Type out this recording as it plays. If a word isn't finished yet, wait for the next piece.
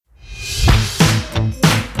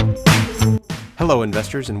Hello,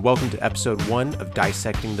 investors, and welcome to episode 1 of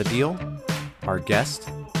Dissecting the Deal. Our guest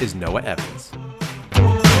is Noah Evans.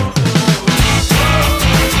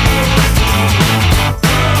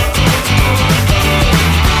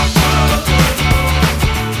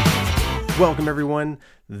 Welcome, everyone.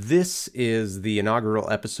 This is the inaugural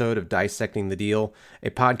episode of Dissecting the Deal, a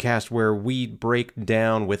podcast where we break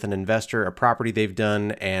down with an investor a property they've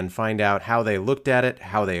done and find out how they looked at it,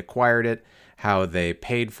 how they acquired it, how they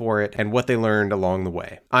paid for it, and what they learned along the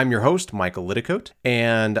way. I'm your host, Michael Litticoat,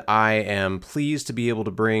 and I am pleased to be able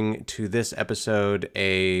to bring to this episode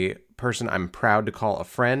a person I'm proud to call a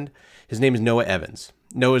friend. His name is Noah Evans.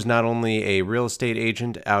 Noah is not only a real estate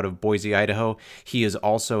agent out of Boise, Idaho, he is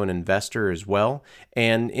also an investor as well.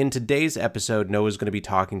 And in today's episode, Noah is going to be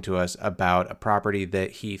talking to us about a property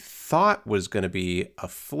that he thought was going to be a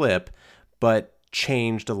flip, but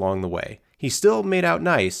changed along the way. He still made out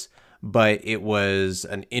nice, but it was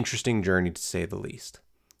an interesting journey to say the least.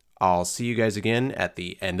 I'll see you guys again at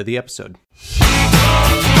the end of the episode.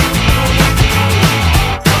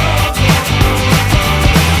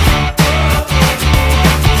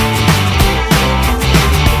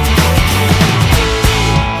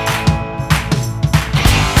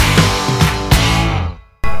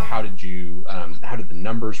 How did the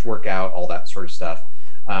numbers work out, all that sort of stuff.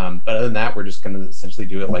 But other than that, we're just going to essentially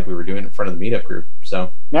do it like we were doing in front of the meetup group.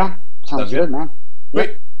 So yeah, sounds good, man.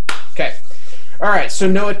 Great. Okay. All right. So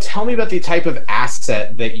Noah, tell me about the type of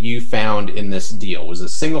asset that you found in this deal. Was it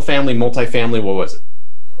single family, multifamily? What was it?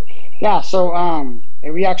 Yeah. So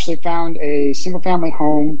we actually found a single family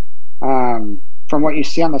home. From what you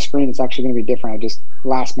see on the screen, it's actually going to be different.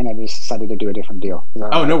 Last minute, I just decided to do a different deal.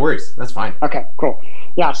 Oh, no worries. That's fine. Okay, cool.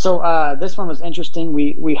 Yeah, so this one was interesting.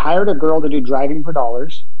 We hired a girl to do driving for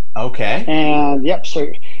dollars. Okay. And yep,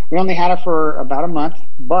 so we only had her for about a month,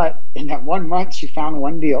 but in that 1 month, she found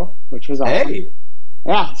one deal, which was awesome. Hey.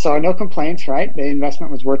 Yeah, so no complaints, right? The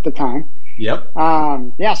investment was worth the time. Yep.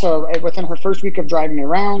 Yeah, so within her first week of driving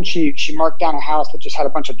around, she marked down a house that just had a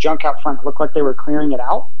bunch of junk out front. It looked like they were clearing it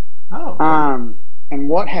out. Oh. And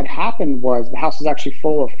what had happened was the house was actually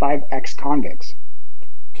full of 5 ex-convicts.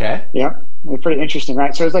 Okay. Yep. Pretty interesting,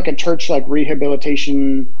 right? So it's like a church, like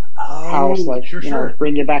rehabilitation house, like, sure.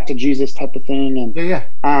 Bring you back to Jesus type of thing. And Yeah.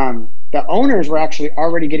 the owners were actually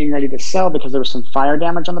already getting ready to sell because there was some fire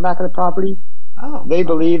damage on the back of the property. Oh. They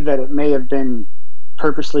believe that it may have been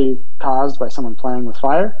purposely caused by someone playing with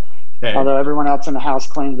fire. Okay. Although everyone else in the house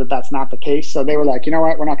claims that that's not the case. So they were like, you know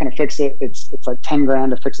what, we're not going to fix it. It's like $10,000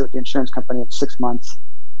 to fix it with the insurance company. It's 6 months.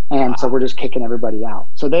 And so we're just kicking everybody out.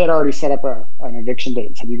 So they had already set up an eviction date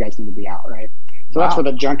and said, you guys need to be out, right? So that's where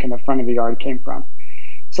the junk in the front of the yard came from.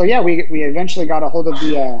 So yeah, we eventually got a hold of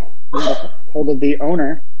the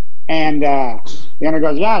owner, and the owner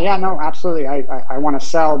goes, yeah, no, absolutely. I want to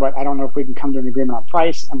sell, but I don't know if we can come to an agreement on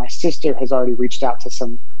price. And my sister has already reached out to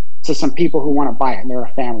some people who want to buy it, and they're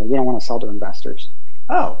a family. We don't want to sell to investors.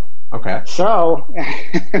 Oh, okay. So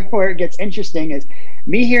where it gets interesting is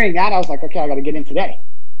me hearing that, I was like, okay, I got to get in today.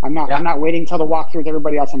 I'm not waiting till the walkthrough with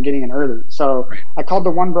everybody else. I'm getting in early. So I called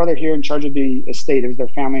the one brother here in charge of the estate. It was their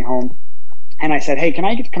family home. And I said, hey, can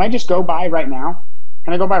I just go by right now?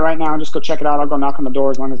 Can I go by right now and just go check it out? I'll go knock on the door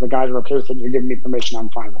as long as the guys are okay with it. You're giving me permission. I'm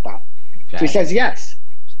fine with that. Okay. So he says, yes.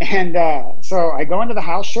 And so I go into the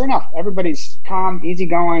house. Sure enough, everybody's calm,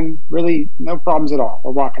 easygoing, really no problems at all.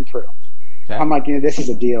 We're walking through. Okay. I'm like, this is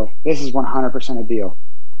a deal. This is 100% a deal.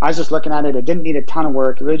 I was just looking at it. It didn't need a ton of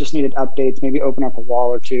work. It really just needed updates, maybe open up a wall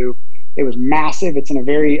or two. It was massive. It's in a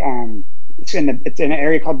very it's in an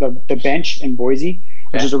area called the Bench in Boise,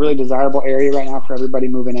 which is a really desirable area right now for everybody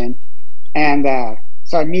moving in. And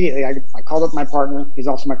so immediately I called up my partner. He's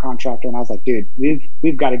also my contractor, and I was like, dude,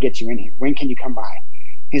 we've got to get you in here. When can you come by?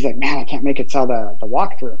 He's like, man, I can't make it till the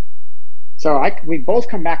walkthrough. So we both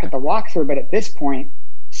come back at the walkthrough, but at this point,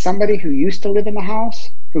 somebody who used to live in the house,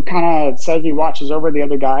 who kind of says he watches over the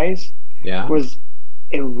other guys, was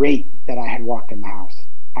irate that I had walked in the house.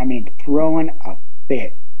 I mean, throwing a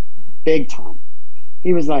fit, big time.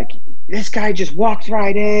 He was like, this guy just walked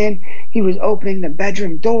right in. He was opening the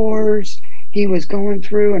bedroom doors. He was going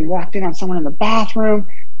through and walked in on someone in the bathroom,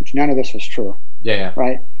 which none of this was true. Yeah.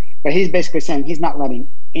 Right? But he's basically saying he's not letting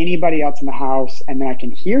anybody else in the house. And then I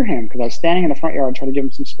can hear him because I was standing in the front yard trying to give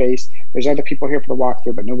him some space. There's other people here for the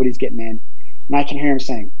walkthrough, but nobody's getting in. And I can hear him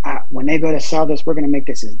saying, when they go to sell this, we're going to make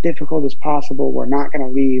this as difficult as possible. We're not going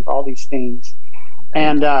to leave, all these things.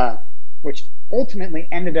 And which ultimately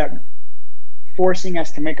ended up forcing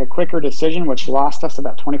us to make a quicker decision, which lost us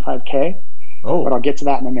about $25,000. Oh. But I'll get to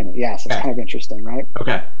that in a minute. Yes, it's kind of interesting, right?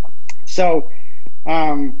 Okay. So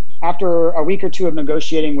after a week or two of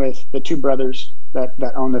negotiating with the two brothers,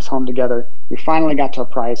 that own this home together. We finally got to a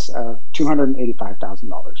price of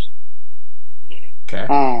 $285,000. Okay.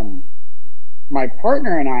 My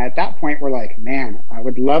partner and I at that point were like, man, I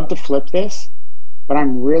would love to flip this, but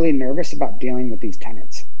I'm really nervous about dealing with these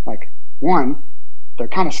tenants. Like, one, they're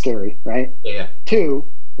kind of scary, right? Yeah. Two,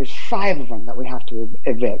 there's 5 of them that we have to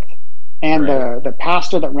evict. And right. the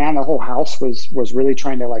pastor that ran the whole house was really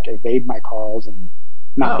trying to like evade my calls and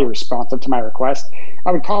not be responsive to my request.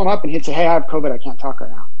 I would call him up and he'd say, hey, I have COVID. I can't talk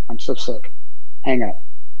right now. I'm so sick. Hang up.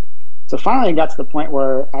 So finally it got to the point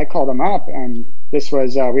where I called him up, and this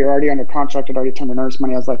was, we were already under contract, had already turned in earnest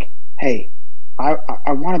money. I was like, hey, I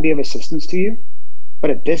want to be of assistance to you, but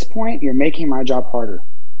at this point you're making my job harder.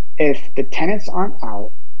 If the tenants aren't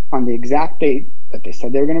out on the exact date that they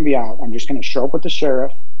said they were going to be out, I'm just going to show up with the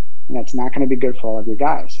sheriff, and that's not going to be good for all of your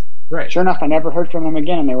guys. Right. Sure enough, I never heard from them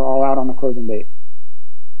again, and they were all out on the closing date.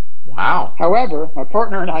 Wow. However, my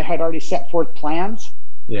partner and I had already set forth plans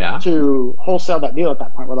to wholesale that deal at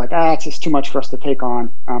that point. We're like, it's just too much for us to take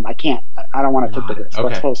on. I don't want to take the risk. Okay.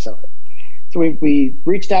 Let's wholesale it. So we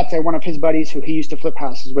reached out to one of his buddies who he used to flip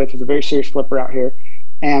houses with, who's a very serious flipper out here.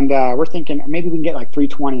 And we're thinking maybe we can get like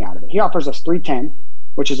 $320 out of it. He offers us $310,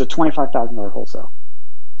 which is a $25,000 wholesale.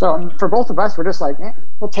 So for both of us, we're just like,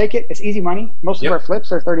 we'll take it. It's easy money. Most of our flips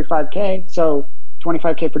are $35K. So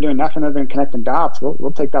 $25K for doing nothing other than connecting dots.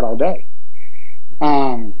 We'll take that all day.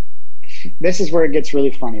 This is where it gets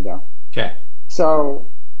really funny though. Okay.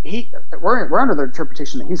 So we're under the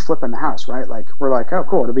interpretation that he's flipping the house, right? Like we're like, oh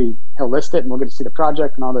cool, he'll list it and we'll get to see the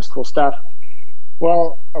project and all this cool stuff.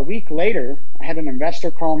 Well, a week later, I had an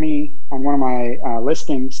investor call me on one of my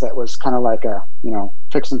listings that was kind of like a,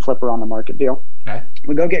 fix and flipper on the market deal. Okay.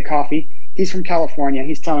 We go get coffee. He's from California.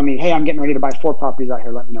 He's telling me, hey, I'm getting ready to buy 4 properties out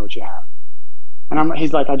here. Let me know what you have. And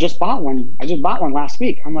he's like, I just bought one last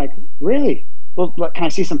week. I'm like, really? Well, can I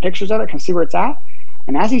see some pictures of it? Can I see where it's at?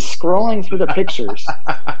 And as he's scrolling through the pictures,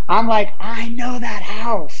 I'm like, I know that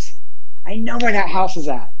house. I know where that house is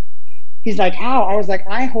at. He's like, how? I was like,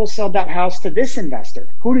 I wholesaled that house to this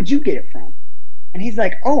investor. Who did you get it from? And he's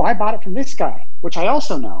like, oh, I bought it from this guy, which I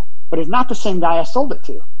also know, but it's not the same guy I sold it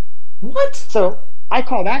to. What? So I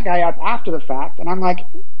call that guy up after the fact, and I'm like,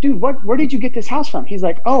 dude, where did you get this house from? He's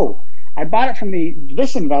like, oh, I bought it from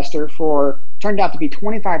this investor turned out to be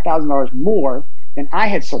 $25,000 more than I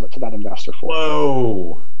had sold it to that investor for.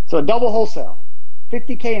 Whoa. So a double wholesale,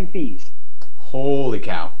 $50K in fees. Holy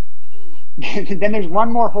cow. Then there's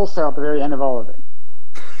one more wholesale at the very end of all of it.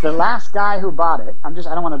 The last guy who bought it, I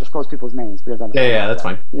don't want to disclose people's names because that's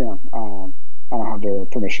fine. I don't have their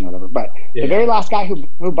permission or whatever. But the very last guy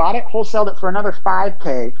who bought it wholesaled it for another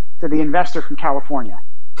 $5K to the investor from California.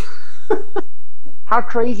 How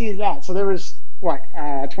crazy is that? So there was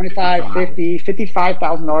 $25,000, $50,000,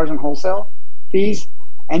 $55,000 in wholesale fees.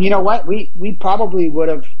 And you know what? We probably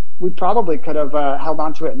could have held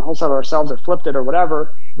on to it and wholesaled ourselves or flipped it or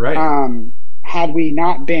whatever. Right. Had we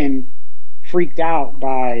not been freaked out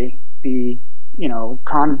by the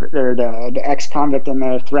the ex-convict in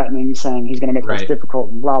there threatening, saying he's going to make this difficult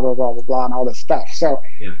and blah blah blah blah blah and all this stuff. So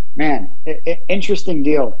man, interesting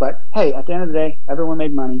deal. But hey, at the end of the day, everyone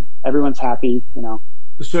made money. Everyone's happy.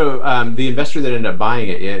 So the investor that ended up buying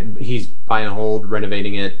it, he's buying and hold,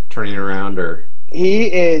 renovating it, turning it around, or he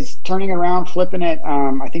is turning around, flipping it.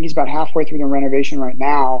 I think he's about halfway through the renovation right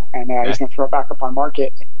now, and he's going to throw it back up on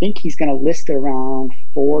market. I think he's going to list it around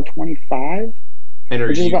 $425. And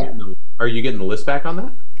are you getting the list back on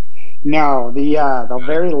that? No, the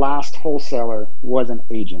very last wholesaler was an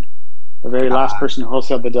agent. The very last person who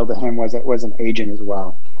wholesaled the deal to him was an agent as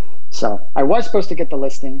well. So I was supposed to get the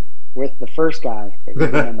listing with the first guy, but he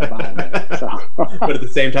didn't end up buying it. So. But at the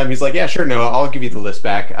same time, he's like, yeah, sure, no, I'll give you the list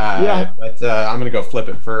back. But I'm going to go flip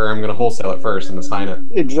it I'm going to wholesale it first and assign it.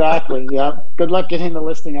 Exactly. Yeah. Good luck getting the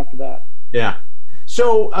listing after that. Yeah.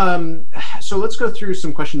 So let's go through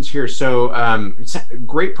some questions here. So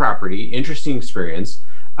great property, interesting experience.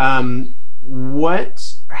 How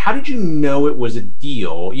did you know it was a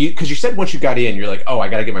deal? Because you said once you got in, you're like, oh, I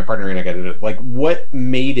got to get my partner in. I got to like, what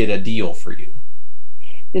made it a deal for you?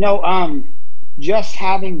 Just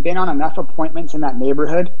having been on enough appointments in that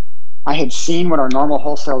neighborhood, I had seen what our normal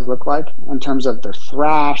wholesales look like in terms of they're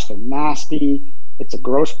thrashed, they're nasty. It's a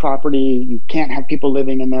gross property. You can't have people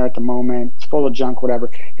living in there at the moment. It's full of junk, whatever.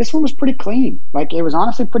 This one was pretty clean. Like it was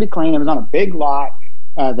honestly pretty clean. It was on a big lot.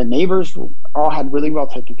 The neighbors all had really well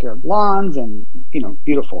taken care of lawns and,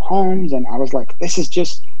 beautiful homes. And I was like, this is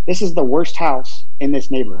the worst house in this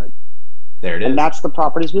neighborhood. There it is. And that's the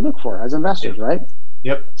properties we look for as investors, right?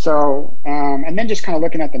 Yep. So, and then just kind of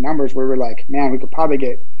looking at the numbers, we were like, man, we could probably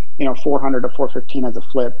get, 400 to 415 as a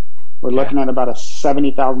flip. We're looking at about a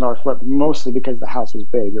 $70,000 flip, mostly because the house was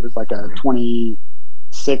big. It was like a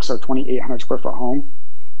 26 or 2,800 square foot home.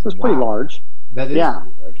 So it's pretty large. That is pretty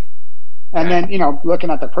large. And then, looking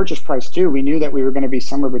at the purchase price too, we knew that we were going to be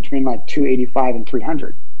somewhere between like 285 and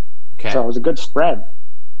 300. Okay. So it was a good spread.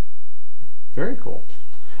 Very cool.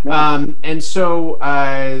 Yeah. And so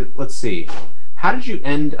let's see. How did you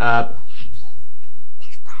end up?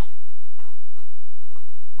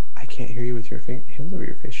 I can't hear you with your hands over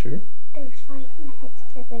your face, Sugar. There's 5 minutes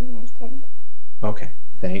to the Nintendo. Okay.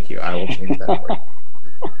 Thank you. I will change that for you.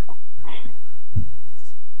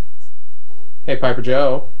 Hey, Piper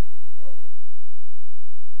Joe.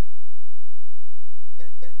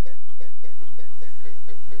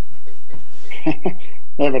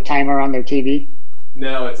 They have a timer on their TV?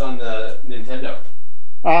 No, it's on the Nintendo.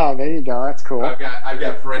 Oh, there you go. That's cool. I've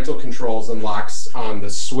got parental controls and locks on the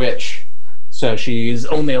Switch, so she's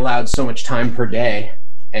only allowed so much time per day,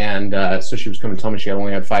 and so she was coming to tell me she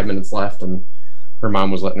only had 5 minutes left, and her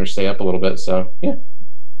mom was letting her stay up a little bit. So yeah.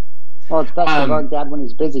 Well, it's best to bug Dad when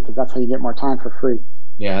he's busy because that's how you get more time for free.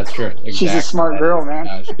 Yeah, that's true. Exactly. She's a smart girl,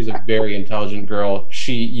 man. She's a very intelligent girl.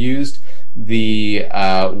 She used the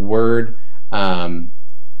word.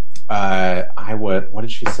 What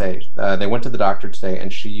did she say? They went to the doctor today,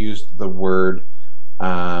 and she used the word.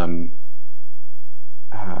 What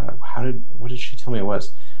did she tell me it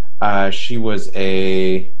was?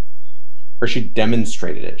 She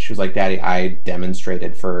demonstrated it. She was like, "Daddy, I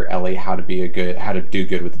demonstrated for Ellie how to do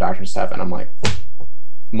good with the doctor and stuff." And I'm like,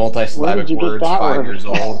 multi-syllabic words, 5 years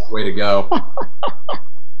old. Way to go.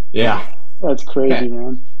 Yeah. That's crazy, okay.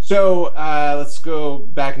 Man. So let's go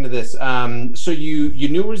back into this. So you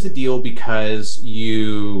knew it was a deal because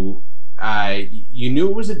you knew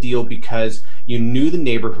it was a deal because you knew the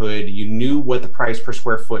neighborhood, you knew what the price per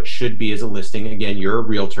square foot should be as a listing. Again, you're a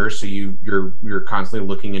realtor, so you're constantly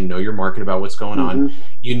looking and know your market about what's going on.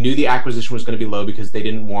 You knew the acquisition was going to be low because they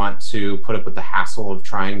didn't want to put up with the hassle of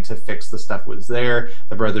trying to fix the stuff that was there.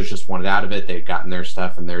 The brothers just wanted out of it. They'd gotten their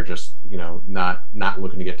stuff, and they're just not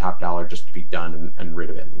looking to get top dollar, just to be done and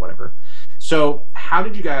rid of it and whatever. So how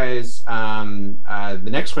did you guys? The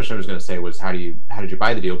next question I was going to say was how did you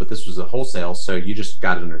buy the deal? But this was a wholesale, so you just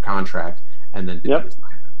got it under contract and then did the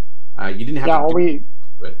assignment. You didn't have to do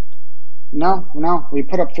it. No. We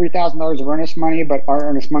put up $3,000 of earnest money, but our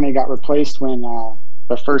earnest money got replaced when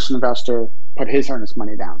the first investor put his earnest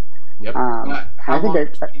money down. Yep. How long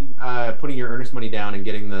between putting your earnest money down and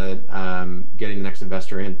getting the next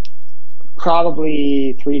investor in?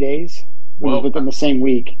 Probably 3 days. Within the same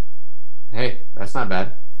week. Hey, that's not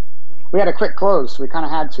bad. We had a quick close. We kind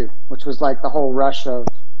of had to, which was like the whole rush of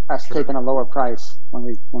us taking a lower price when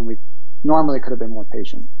we normally could have been more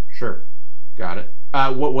patient. Sure. Got it.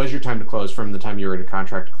 What was your time to close from the time you were in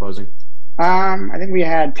contract to closing? I think we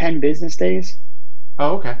had 10 business days.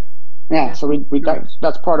 Oh, okay. Yeah, so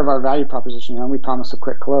that's part of our value proposition. We promised a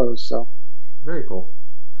quick close. So very cool.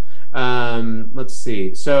 Let's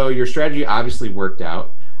see. So your strategy obviously worked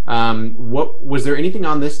out. What was there anything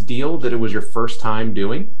on this deal that it was your first time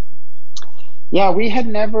doing? Yeah, we had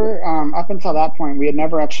never, up until that point, we had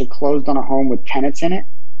never actually closed on a home with tenants in it,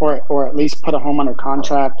 or at least put a home under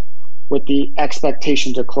contract with the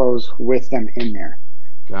expectation to close with them in there.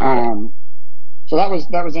 So that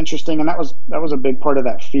was interesting, and that was a big part of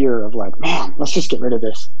that fear of like, man, let's just get rid of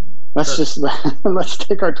this. Let's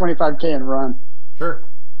take our $25K and run. Sure.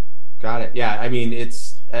 Got it. Yeah, I mean,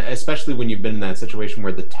 it's especially when you've been in that situation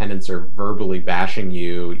where the tenants are verbally bashing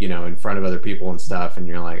you, in front of other people and stuff, and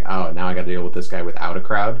you're like, oh, now I got to deal with this guy without a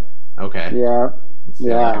crowd. Okay. Yeah.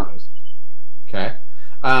 Yeah. Okay.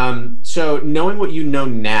 So knowing what you know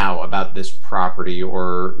now about this property,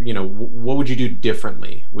 or what would you do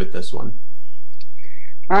differently with this one?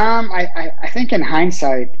 I think in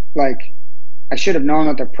hindsight, like, I should have known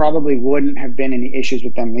that there probably wouldn't have been any issues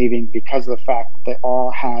with them leaving because of the fact that they all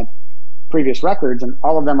had previous records, and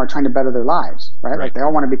all of them are trying to better their lives, right? Like, they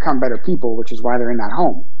all want to become better people, which is why they're in that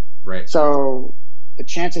home. Right. So the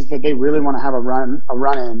chances that they really want to have a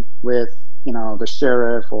run-in with, the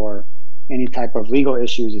sheriff or any type of legal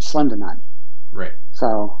issues is slim to none. Right.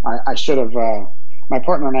 So I should have, my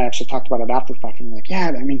partner and I actually talked about it after the fact, and we're like,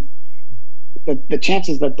 yeah, I mean, the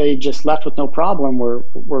chances that they just left with no problem were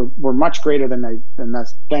much greater than the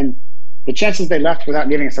chances they left without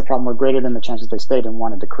giving us a problem were greater than the chances they stayed and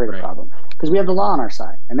wanted to create a problem, because we have the law on our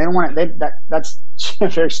side, and they don't want it. That's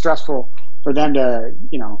very stressful for them to,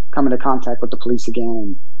 come into contact with the police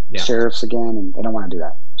again and sheriffs again, and they don't want to do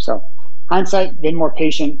that. So hindsight, been more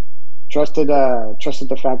patient, trusted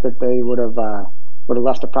the fact that they would have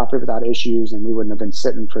left the property without issues, and we wouldn't have been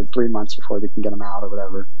sitting for 3 months before we can get them out or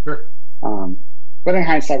whatever. Sure. But in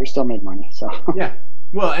hindsight, we still made money. So Yeah.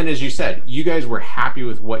 Well, and as you said, you guys were happy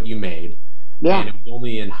with what you made. yeah, And it was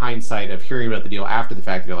only in hindsight of hearing about the deal after the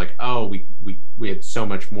fact that you're like, oh, we had so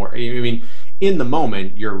much more. I mean, in the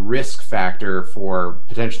moment, your risk factor for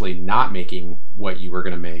potentially not making what you were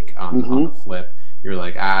going to make on the flip, you're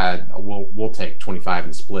like, we'll take 25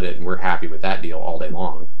 and split it, and we're happy with that deal all day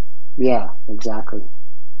long. yeah, exactly.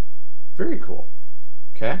 Very cool.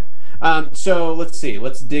 Okay. So let's see.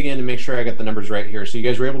 Let's dig in and make sure I got the numbers right here. So you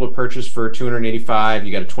guys were able to purchase for $285.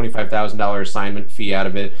 You got a $25,000 assignment fee out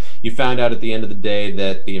of it. You found out at the end of the day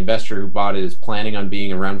that the investor who bought it is planning on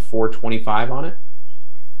being around $425 on it.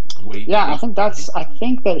 I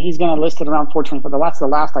think that he's going to list it around 425. That's the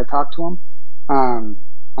last I talked to him.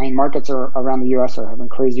 I mean, markets around the U.S. are having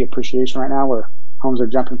crazy appreciation right now, where homes are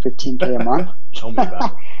jumping 15K a month. Tell me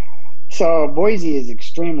about it. So Boise is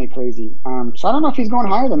extremely crazy. So I don't know if he's going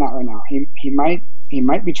higher than that right now. He might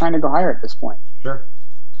be trying to go higher at this point. Sure.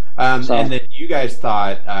 And then you guys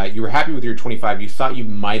thought you were happy with your 25. You thought you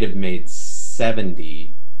might have made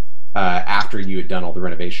 70 after you had done all the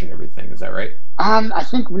renovation and everything. Is that right? I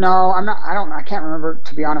think no. I'm not. I can't remember,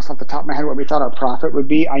 to be honest, off the top of my head what we thought our profit would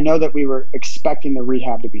be. I know that we were expecting the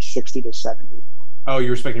rehab to be 60 to 70. Oh, you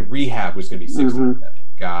were expecting rehab was going to be 60 to 70.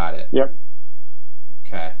 Got it. Yep.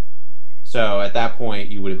 Okay. So at that point,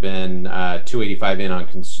 you would have been 285 in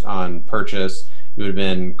on purchase. You would have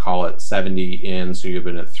been, call it 70 in, so you've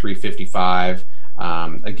been at 355.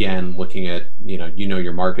 Again, looking at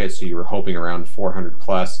your market, so you were hoping around 400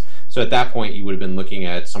 plus. So at that point, you would have been looking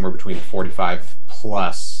at somewhere between 45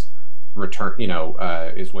 plus return.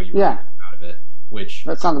 Is what you were getting out of it. Which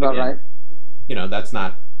that sounds about right. That's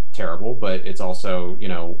not terrible, but it's also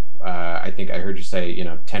I think I heard you say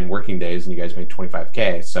 10 working days, and you guys made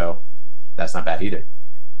 25K. So that's not bad either.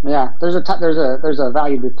 Yeah, there's a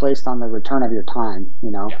value to be placed on the return of your time.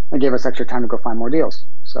 It gave us extra time to go find more deals.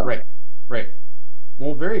 So right.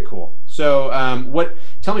 Well, very cool. So,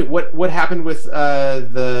 tell me what happened with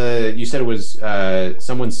you said it was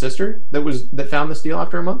someone's sister that found this deal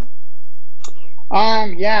after a month?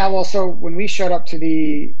 Yeah. Well, so when we showed up to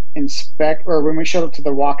the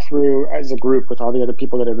walkthrough as a group with all the other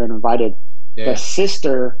people that had been invited, the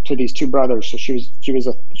sister to these two brothers. So she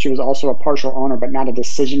was also a partial owner, but not a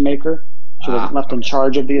decision maker. She wasn't left in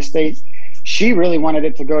charge of the estate. She really wanted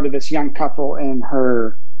it to go to this young couple in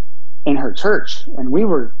her church,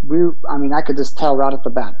 and I could just tell right off the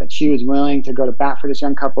bat that she was willing to go to bat for this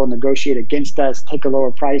young couple, negotiate against us, take a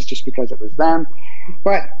lower price just because it was them.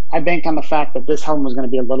 But I banked on the fact that this home was going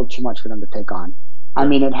to be a little too much for them to take on. I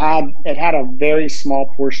mean, it had a very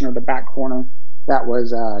small portion of the back corner that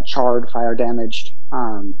was charred, fire damaged.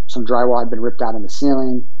 Some drywall had been ripped out in the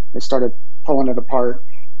ceiling. They started pulling it apart.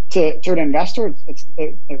 To an investor,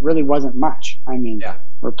 it really wasn't much. I mean,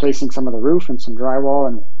 replacing some of the roof and some drywall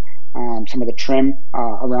and some of the trim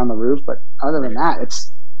around the roof, but other than that,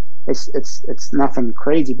 it's nothing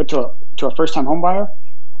crazy. But to a first time home buyer,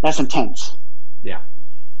 that's intense. Yeah.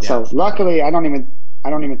 So luckily, I don't even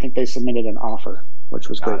think they submitted an offer, which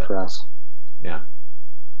was great for us. Yeah.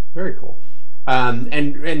 Very cool.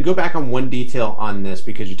 And go back on one detail on this,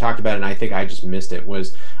 because you talked about it and I think I just missed it,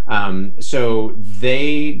 was so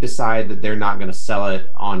they decide that they're not going to sell it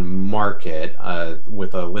on market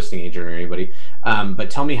with a listing agent or anybody, but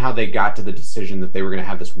tell me how they got to the decision that they were going to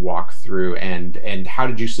have this walkthrough, and how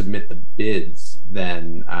did you submit the bids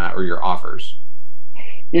then, or your offers?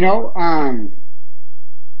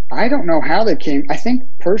 I don't know how they came. I think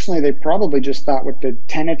personally they probably just thought with the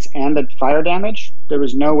tenants and the fire damage, there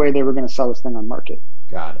was no way they were going to sell this thing on market.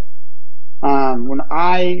 Got it. When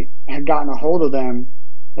I had gotten a hold of them,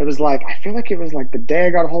 it was like, I feel like it was like the day I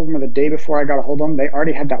got a hold of them or the day before I got a hold of them, they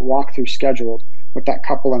already had that walkthrough scheduled with that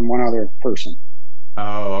couple and one other person.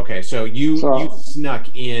 Oh, okay. So you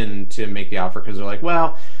snuck in to make the offer because they're like,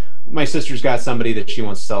 well, my sister's got somebody that she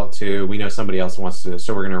wants to sell it to. We know somebody else wants to,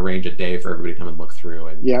 so we're going to arrange a day for everybody to come and look through.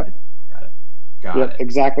 And got it.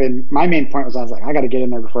 Exactly. And my main point was, I was like, I got to get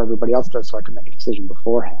in there before everybody else does, so I can make a decision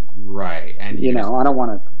beforehand. Right. And I don't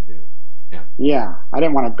want to. Yeah. I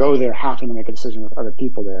didn't want to go there having to make a decision with other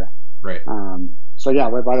people there. Right. So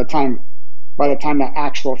by the time that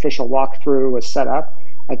actual official walkthrough was set up,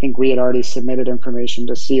 I think we had already submitted information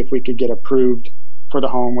to see if we could get approved for the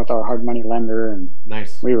home with our hard money lender, and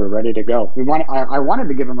nice. We were ready to go. I wanted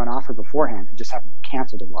to give them an offer beforehand and just have them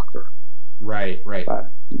cancel the walkthrough. Right. But,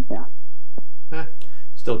 yeah.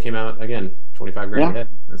 Still came out again, $25,000 ahead.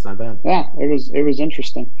 That's not bad. Yeah, it was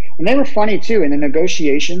interesting, and they were funny too. In the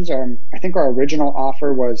negotiations, I think our original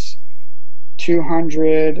offer was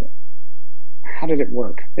 200. How did it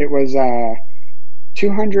work? It was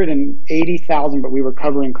 280,000, but we were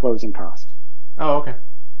covering closing costs. Oh, okay.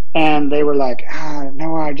 And they were like,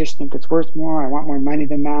 no, I just think it's worth more. I want more money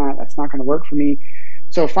than that. That's not going to work for me.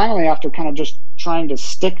 So finally, after kind of just trying to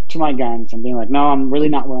stick to my guns and being like, no, I'm really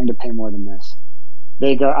not willing to pay more than this.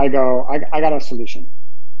 I got a solution.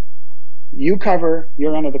 You cover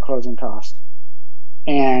your end of the closing cost,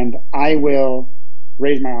 and I will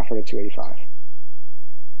raise my offer to 285.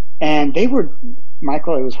 And they were,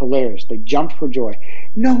 Michael, it was hilarious. They jumped for joy.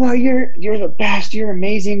 Noah, you're the best. You're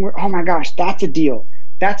amazing. Oh my gosh, that's a deal.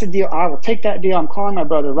 That's a deal. I will take that deal. I'm calling my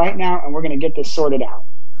brother right now, and we're going to get this sorted out.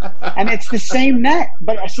 And it's the same net.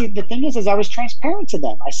 But I see, the thing is I was transparent to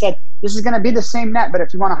them. I said, this is going to be the same net, but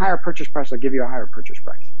if you want a higher purchase price, I'll give you a higher purchase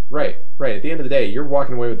price. Right. At the end of the day, you're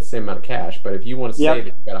walking away with the same amount of cash, but if you want to say that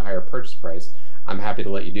you've got a higher purchase price, I'm happy to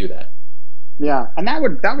let you do that. Yeah. And that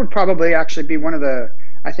would probably actually be one of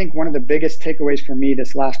the biggest takeaways for me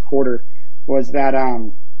this last quarter was that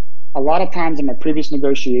a lot of times in my previous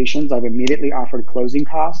negotiations, I've immediately offered closing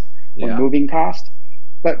cost or moving cost.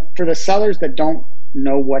 But for the sellers that don't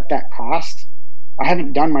know what that costs, I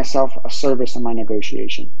haven't done myself a service in my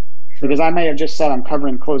negotiation. Sure. Because I may have just said I'm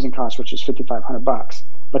covering closing costs, which is $5,500,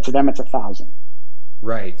 but to them it's $1,000.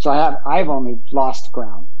 Right. So I've only lost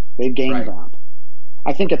ground. They've gained ground.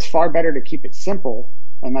 I think it's far better to keep it simple,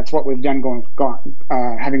 and that's what we've done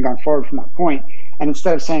having gone forward from that point. And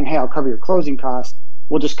instead of saying, hey, I'll cover your closing costs,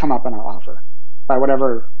 we'll just come up in our offer by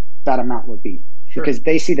whatever that amount would be. Sure. Because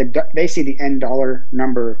they see the end dollar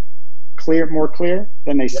number more clear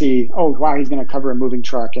than they see, oh wow, he's going to cover a moving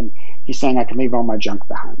truck and he's saying I can leave all my junk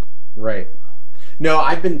behind. Right. No,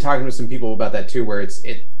 I've been talking with some people about that too, where it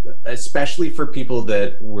especially for people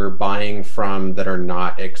that we're buying from that are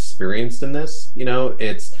not experienced in this,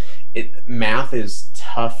 math is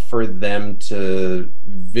tough for them to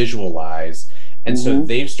visualize. And so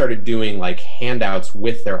they've started doing like handouts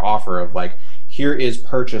with their offer of like, here is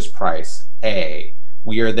purchase price A.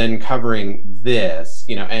 We are then covering this,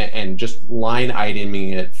 and just line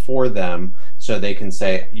iteming it for them so they can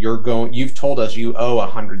say, you've told us you owe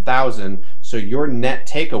 $100,000. So your net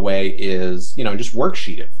takeaway is, just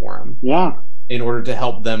worksheet it for them. Yeah. In order to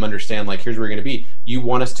help them understand, like, here's where you're going to be. You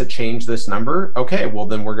want us to change this number? Okay, well,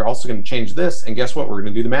 then we're also going to change this. And guess what? We're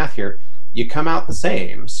going to do the math here. You come out the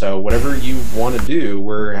same. So whatever you want to do,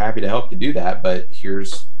 we're happy to help you do that. But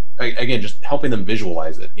here's, again, just helping them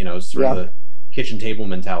visualize it, sort of the kitchen table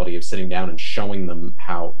mentality of sitting down and showing them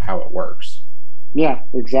how it works. Yeah,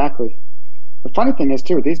 exactly. The funny thing is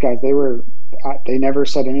too, with these guys, they never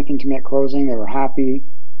said anything to me at closing. They were happy.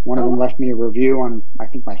 One of them left me a review on, I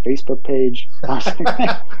think, my Facebook page. I was like, hey,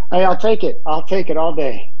 I'll take it. I'll take it all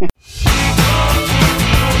day.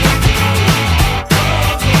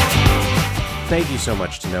 Thank you so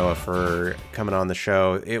much to Noah for coming on the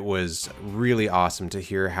show. It was really awesome to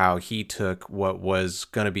hear how he took what was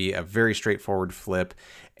going to be a very straightforward flip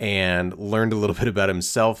and learned a little bit about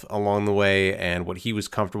himself along the way and what he was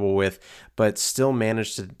comfortable with, but still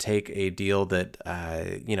managed to take a deal that,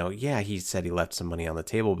 he said he left some money on the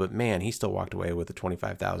table, but man, he still walked away with a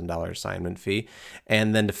 $25,000 assignment fee.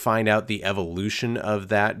 And then to find out the evolution of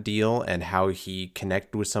that deal and how he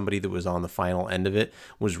connected with somebody that was on the final end of it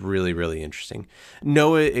was really, really interesting.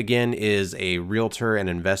 Noah, again, is a realtor and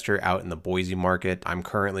investor out in the Boise market. I'm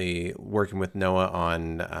currently working with Noah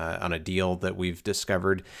on a deal that we've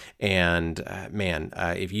discovered. And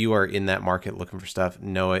if you are in that market looking for stuff,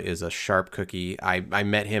 Noah is a sharp cookie. I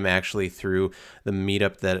met him actually through the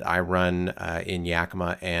meetup that I run in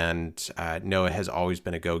Yakima, and Noah has always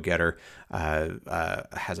been a go-getter,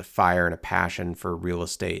 has a fire and a passion for real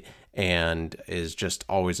estate, and is just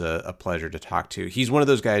always a pleasure to talk to. He's one of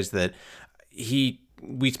those guys that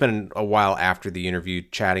we spent a while after the interview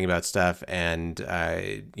chatting about stuff and,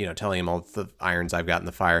 telling him all the irons I've got in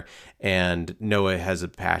the fire. And Noah has a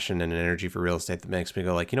passion and an energy for real estate that makes me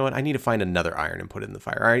go like, you know what? I need to find another iron and put it in the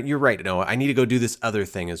fire. All right, you're right, Noah. I need to go do this other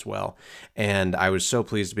thing as well. And I was so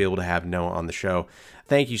pleased to be able to have Noah on the show.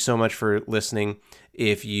 Thank you so much for listening.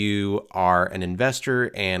 If you are an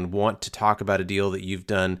investor and want to talk about a deal that you've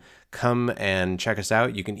done, come and check us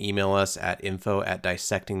out. You can email us at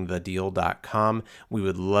info@dissectingthedeal.com. We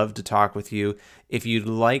would love to talk with you. If you'd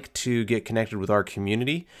like to get connected with our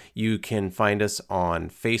community, you can find us on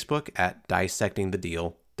Facebook at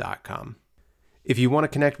dissectingthedeal.com. If you want to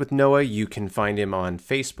connect with Noah, you can find him on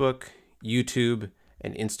Facebook, YouTube,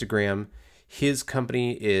 and Instagram. His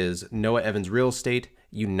company is Noah Evans Real Estate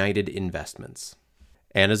United Investments.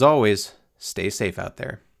 And as always, stay safe out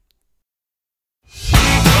there.